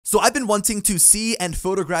So I've been wanting to see and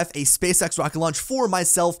photograph a SpaceX rocket launch for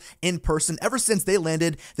myself in person ever since they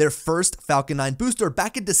landed their first Falcon 9 booster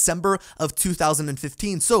back in December of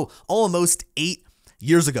 2015, so almost 8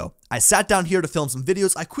 years ago. I sat down here to film some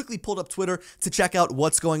videos. I quickly pulled up Twitter to check out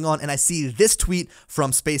what's going on, and I see this tweet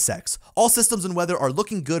from SpaceX. All systems and weather are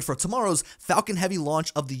looking good for tomorrow's Falcon Heavy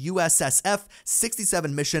launch of the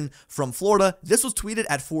USSF-67 mission from Florida. This was tweeted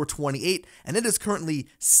at 4:28, and it is currently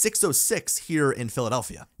 6:06 here in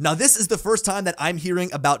Philadelphia. Now, this is the first time that I'm hearing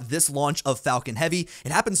about this launch of Falcon Heavy.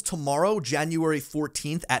 It happens tomorrow, January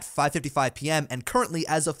 14th at 5:55 p.m., and currently,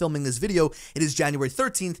 as of filming this video, it is January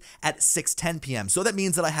 13th at 6:10 p.m. So that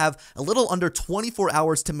means that I have a little under 24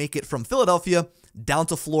 hours to make it from Philadelphia down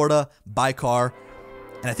to Florida by car,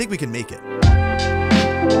 and I think we can make it.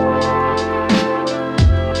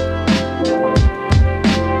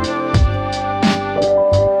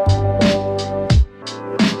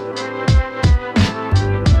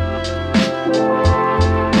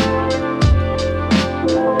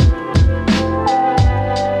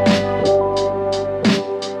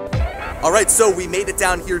 All right, so we made it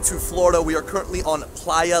down here to Florida. We are currently on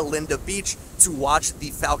Playa Linda Beach to watch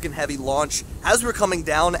the Falcon Heavy launch. As we were coming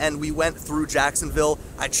down and we went through Jacksonville,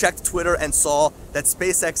 I checked Twitter and saw that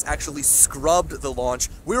SpaceX actually scrubbed the launch.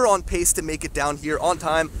 We were on pace to make it down here on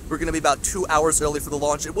time. We're gonna be about 2 hours early for the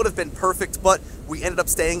launch. It would have been perfect, but we ended up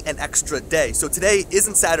staying an extra day. So today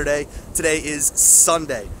isn't Saturday, today is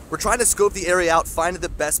Sunday. We're trying to scope the area out, find the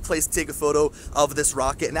best place to take a photo of this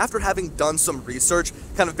rocket, and after having done some research,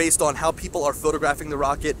 kind of based on how people are photographing the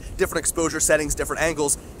rocket, different exposure settings, different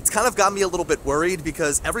angles, it's kind of got me a little bit worried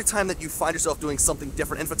because every time that you find yourself doing something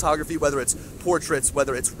different in photography, whether it's portraits,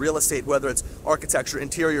 whether it's real estate, whether it's architecture,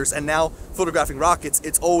 interiors, and now photographing rockets,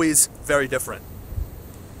 it's always very different.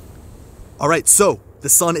 All right, so the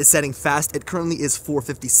sun is setting fast. It currently is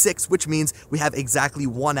 4:56, which means we have exactly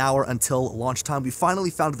 1 hour until launch time. We finally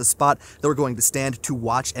found the spot that we're going to stand to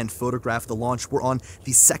watch and photograph the launch. We're on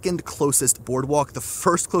the second closest boardwalk. The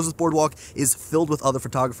first closest boardwalk is filled with other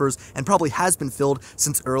photographers and probably has been filled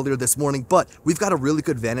since earlier this morning, but we've got a really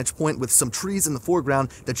good vantage point with some trees in the foreground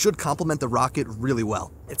that should complement the rocket really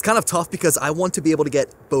well. It's kind of tough because I want to be able to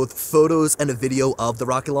get both photos and a video of the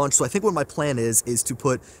rocket launch, so I think what my plan is to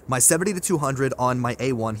put my 70-200 on my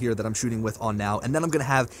A1 here that I'm shooting with on now, and then I'm going to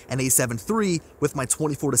have an A7 III with my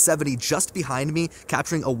 24-70 just behind me,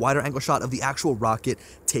 capturing a wider angle shot of the actual rocket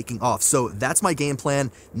taking off. So that's my game plan.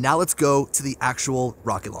 Now let's go to the actual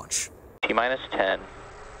rocket launch. T-minus 10,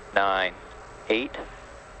 9, 8,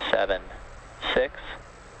 7, 6,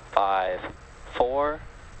 5, 4,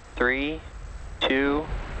 3, 2,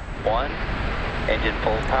 1. Engine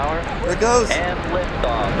full power. There it goes. And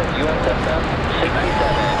liftoff of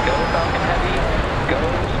USSF-67. Go Falcon Heavy. Go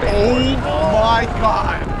SpaceX. Oh my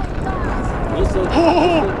God. Listen.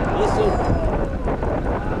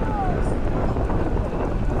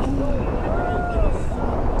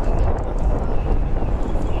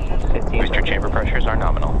 Booster chamber pressures are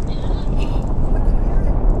nominal.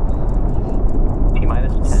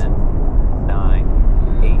 T-minus 10, 9,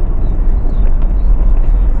 8.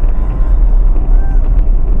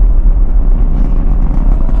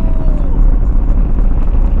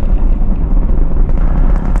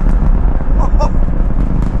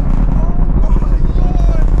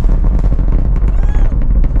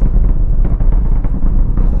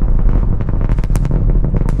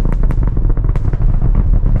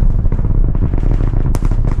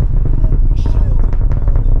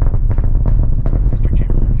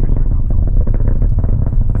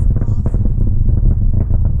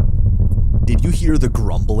 Hear the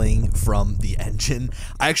grumbling from the engine.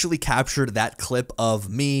 I actually captured that clip of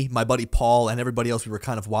me, my buddy Paul, and everybody else we were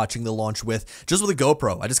kind of watching the launch with, just with a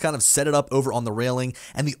GoPro. I just kind of set it up over on the railing,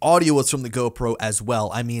 and the audio was from the GoPro as well.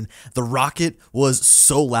 I mean, the rocket was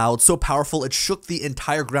so loud, so powerful, it shook the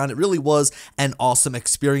entire ground. It really was an awesome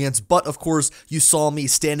experience, but of course, you saw me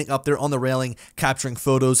standing up there on the railing capturing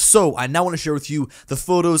photos, so I now want to share with you the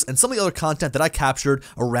photos and some of the other content that I captured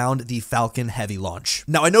around the Falcon Heavy launch.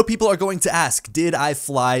 Now, I know people are going to ask, did I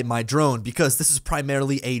fly my drone? Because this is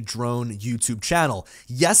primarily a drone YouTube channel.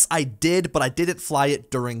 Yes, I did, but I didn't fly it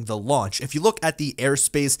during the launch. If you look at the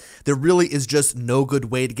airspace, there really is just no good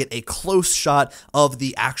way to get a close shot of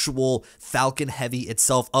the actual Falcon Heavy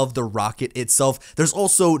itself, of the rocket itself. There's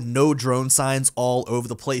also no drone signs all over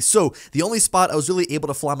the place. So the only spot I was really able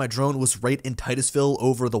to fly my drone was right in Titusville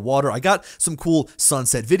over the water. I got some cool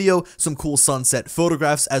sunset video, some cool sunset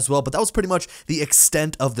photographs as well, but that was pretty much the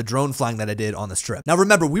extent of the drone flying that I did on this trip. Now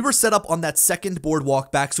remember, we were set up on that second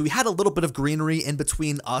boardwalk back, so we had a little bit of greenery in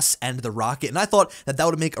between us and the rocket, and I thought that that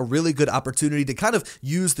would make a really good opportunity to kind of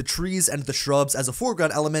use the trees and the shrubs as a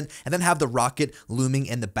foreground element and then have the rocket looming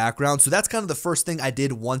in the background. So that's kind of the first thing I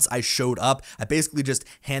did once I showed up. I basically just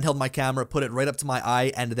handheld my camera, put it right up to my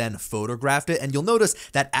eye, and then photographed it. And you'll notice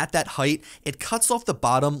that at that height, it cuts off the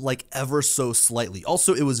bottom like ever so slightly.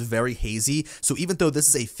 Also, it was very hazy. So even though this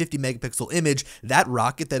is a 50 megapixel image, that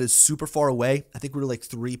rocket that is super far away, I think we were like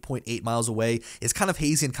 3.8 miles away, is kind of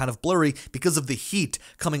hazy and kind of blurry because of the heat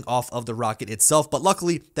coming off of the rocket itself. But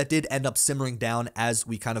luckily, that did end up simmering down as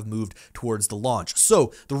we kind of moved towards the launch.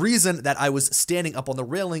 So the reason that I was standing up on the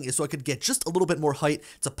railing is so I could get just a little bit more height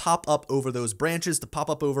to pop up over those branches, to pop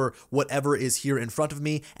up over whatever is here in front of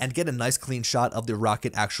me, and get a nice clean shot of the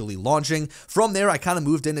rocket actually launching. From there, I kind of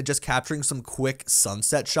moved into just capturing some quick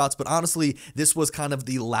sunset shots, but honestly, this was kind of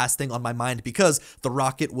the last thing on my mind because the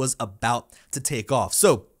rocket was about to take off.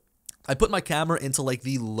 So I put my camera into like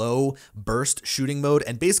the low burst shooting mode,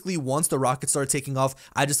 and basically once the rocket started taking off,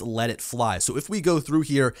 I just let it fly. So if we go through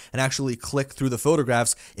here and actually click through the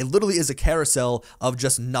photographs, it literally is a carousel of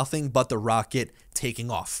just nothing but the rocket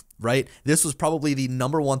taking off, right? This was probably the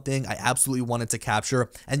 #1 thing I absolutely wanted to capture.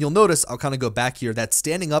 And you'll notice, I'll kind of go back here, that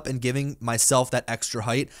standing up and giving myself that extra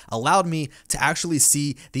height allowed me to actually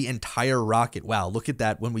see the entire rocket. Wow, look at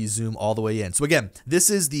that when we zoom all the way in. So again, this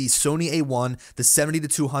is the Sony A1, the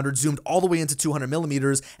 70-200 zoomed all the way into 200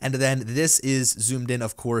 millimeters. And then this is zoomed in,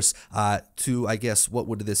 of course, to, I guess, what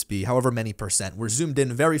would this be? However many percent. We're zoomed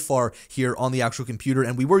in very far here on the actual computer,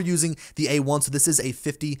 and we were using the A1. So this is a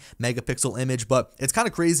 50 megapixel image, but it's kind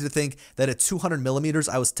of crazy to think that at 200 millimeters,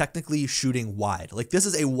 I was technically shooting wide. Like, this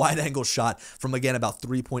is a wide angle shot from, again, about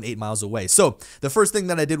 3.8 miles away. So the first thing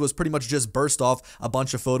that I did was pretty much just burst off a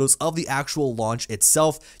bunch of photos of the actual launch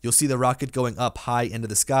itself. You'll see the rocket going up high into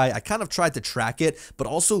the sky. I kind of tried to track it, but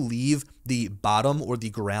also leave the bottom or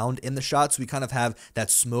the ground in the shot, so we kind of have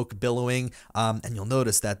that smoke billowing, and you'll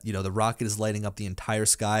notice that, you know, the rocket is lighting up the entire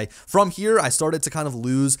sky. From here, I started to kind of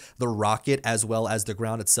lose the rocket as well as the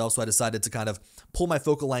ground itself, so I decided to kind of pull my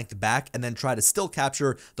focal length back and then try to still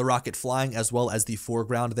capture the rocket flying as well as the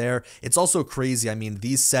foreground there. It's also crazy. I mean,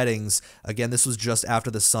 these settings, again, this was just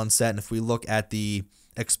after the sunset, and if we look at the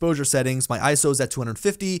exposure settings, my ISO is at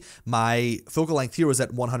 250, my focal length here was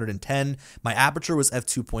at 110, my aperture was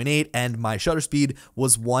f2.8, and my shutter speed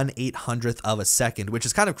was 1/800th of a second, which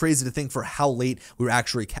is kind of crazy to think for how late we were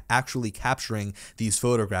actually capturing these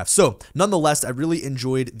photographs. So nonetheless, I really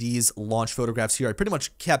enjoyed these launch photographs here. I pretty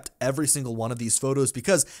much kept every single one of these photos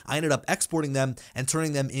because I ended up exporting them and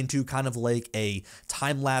turning them into kind of like a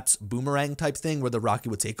time-lapse boomerang type thing where the rocket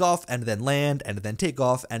would take off and then land and then take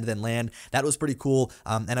off and then land. That was pretty cool.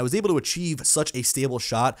 And I was able to achieve such a stable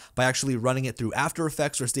shot by actually running it through After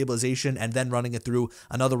Effects or stabilization and then running it through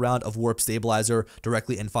another round of Warp Stabilizer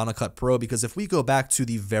directly in Final Cut Pro. Because if we go back to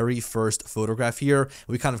the very first photograph here,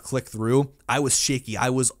 we kind of click through, I was shaky. I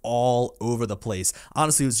was all over the place.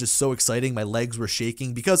 Honestly, it was just so exciting. My legs were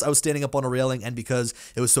shaking because I was standing up on a railing and because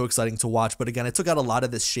it was so exciting to watch. But again, I took out a lot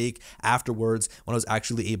of this shake afterwards when I was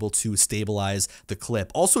actually able to stabilize the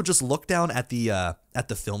clip. Also, just look down at the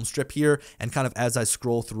film strip here and kind of as I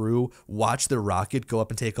scroll through, watch the rocket go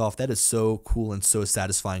up and take off. That is so cool and so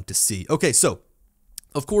satisfying to see. Okay, so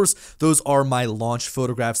of course, those are my launch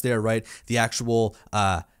photographs there, right? The actual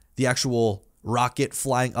rocket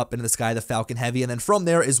flying up into the sky, the Falcon Heavy. And then from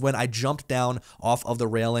there is when I jumped down off of the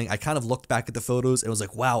railing. I kind of looked back at the photos and was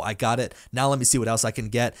like, wow, I got it. Now let me see what else I can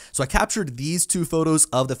get. So I captured these two photos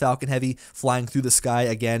of the Falcon Heavy flying through the sky.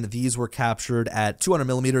 Again, these were captured at 200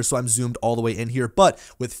 millimeters, so I'm zoomed all the way in here. But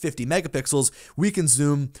with 50 megapixels, we can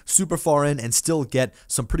zoom super far in and still get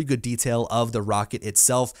some pretty good detail of the rocket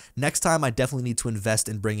itself. Next time, I definitely need to invest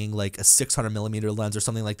in bringing like a 600 millimeter lens or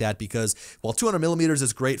something like that, because while 200 millimeters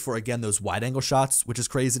is great for, again, those wide angle shots, which is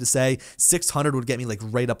crazy to say, 600 would get me like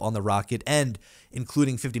right up on the rocket, and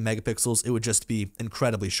including 50 megapixels, it would just be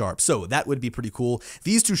incredibly sharp. So that would be pretty cool.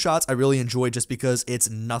 These two shots I really enjoy just because it's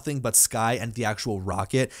nothing but sky and the actual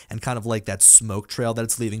rocket and kind of like that smoke trail that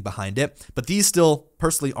it's leaving behind it. But these still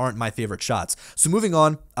personally aren't my favorite shots. So moving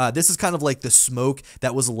on, this is kind of like the smoke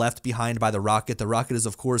that was left behind by the rocket. The rocket is,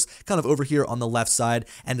 of course, kind of over here on the left side,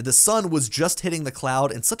 and the sun was just hitting the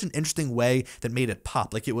cloud in such an interesting way that made it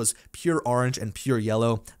pop. Like it was pure orange and pure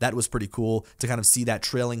yellow. That was pretty cool to kind of see that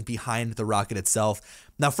trailing behind the rocket itself.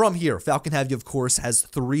 Now from here, Falcon Heavy, of course, has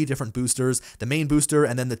 3 different boosters, the main booster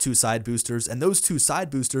and then the 2 side boosters, and those 2 side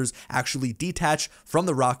boosters actually detach from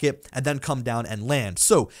the rocket and then come down and land.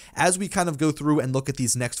 So as we kind of go through and look at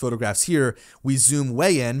these next photographs here, we zoom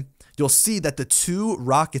way in. you'll see that the two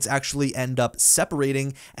rockets actually end up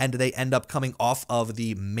separating, and they end up coming off of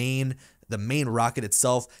the main rocket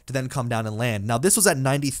itself to then come down and land. Now, this was at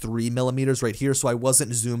 93 millimeters right here, so I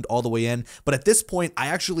wasn't zoomed all the way in, but at this point, I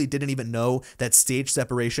actually didn't even know that stage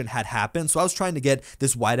separation had happened, so I was trying to get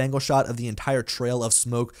this wide-angle shot of the entire trail of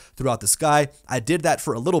smoke throughout the sky. I did that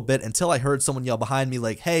for a little bit until I heard someone yell behind me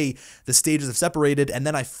like, hey, the stages have separated, and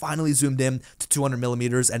then I finally zoomed in to 200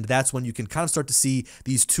 millimeters, and that's when you can kind of start to see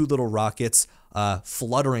these two little rockets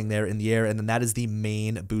fluttering there in the air, and then that is the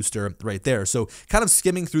main booster right there. So kind of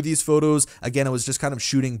skimming through these photos, again, I was just kind of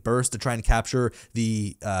shooting bursts to try and capture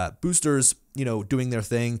the boosters, you know, doing their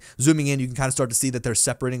thing. Zooming in, you can kind of start to see that they're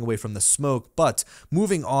separating away from the smoke. But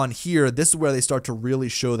moving on here, this is where they start to really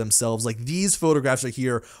show themselves. Like, these photographs right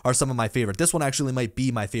here are some of my favorite. This one actually might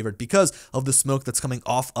be my favorite because of the smoke that's coming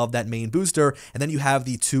off of that main booster. And then you have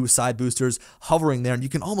the two side boosters hovering there, and you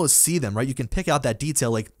can almost see them, right? You can pick out that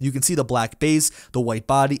detail. Like, you can see the black base, the white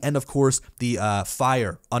body, and of course the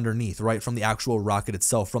fire underneath, right, from the actual rocket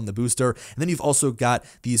itself, from the booster. And then you've also got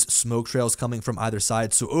these smoke trails coming from either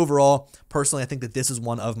side. So overall, personally, I think that this is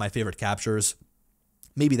one of my favorite captures.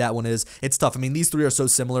 Maybe that one is. It's tough. I mean, these three are so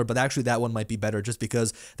similar, but actually that one might be better just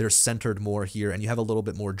because they're centered more here, and you have a little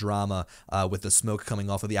bit more drama with the smoke coming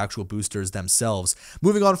off of the actual boosters themselves.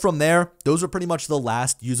 Moving on from there, those were pretty much the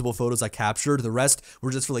last usable photos I captured. The rest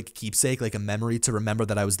were just for like keepsake, like a memory to remember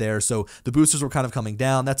that I was there. So the boosters were kind of coming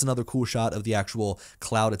down. That's another cool shot of the actual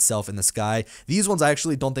cloud itself in the sky. These ones I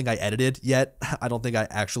actually don't think I edited yet. I don't think I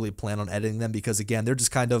actually plan on editing them because, again, they're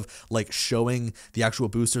just kind of like showing the actual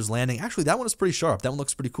boosters landing. Actually, that one is pretty sharp. That one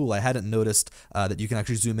looks pretty cool. I hadn't noticed that you can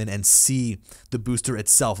actually zoom in and see the booster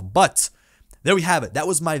itself. But there we have it. That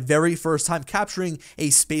was my very first time capturing a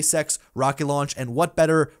SpaceX rocket launch, and what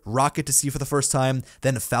better rocket to see for the first time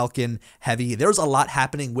than Falcon Heavy. There's a lot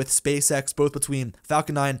happening with SpaceX, both between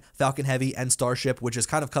Falcon 9, Falcon Heavy, and Starship, which is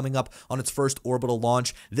kind of coming up on its first orbital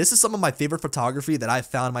launch. This is some of my favorite photography that I've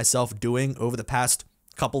found myself doing over the past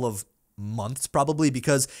couple of months, probably,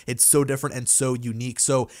 because it's so different and so unique.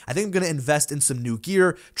 So I think I'm going to invest in some new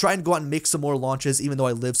gear, try and go out and make some more launches, even though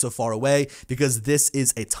I live so far away, because this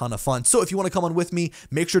is a ton of fun. So if you want to come on with me,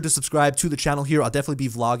 make sure to subscribe to the channel here. I'll definitely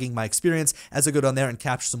be vlogging my experience as I go down there and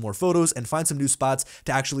capture some more photos and find some new spots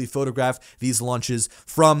to actually photograph these launches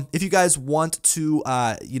from. If you guys want to,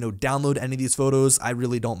 download any of these photos, I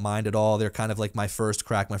really don't mind at all. They're kind of like my first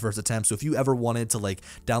crack, my first attempt. So if you ever wanted to like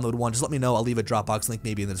download one, just let me know. I'll leave a Dropbox link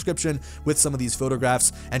maybe in the description with some of these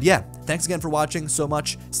photographs. And yeah, thanks again for watching so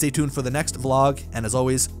much. Stay tuned for the next vlog, and as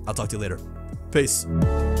always, I'll talk to you later. Peace.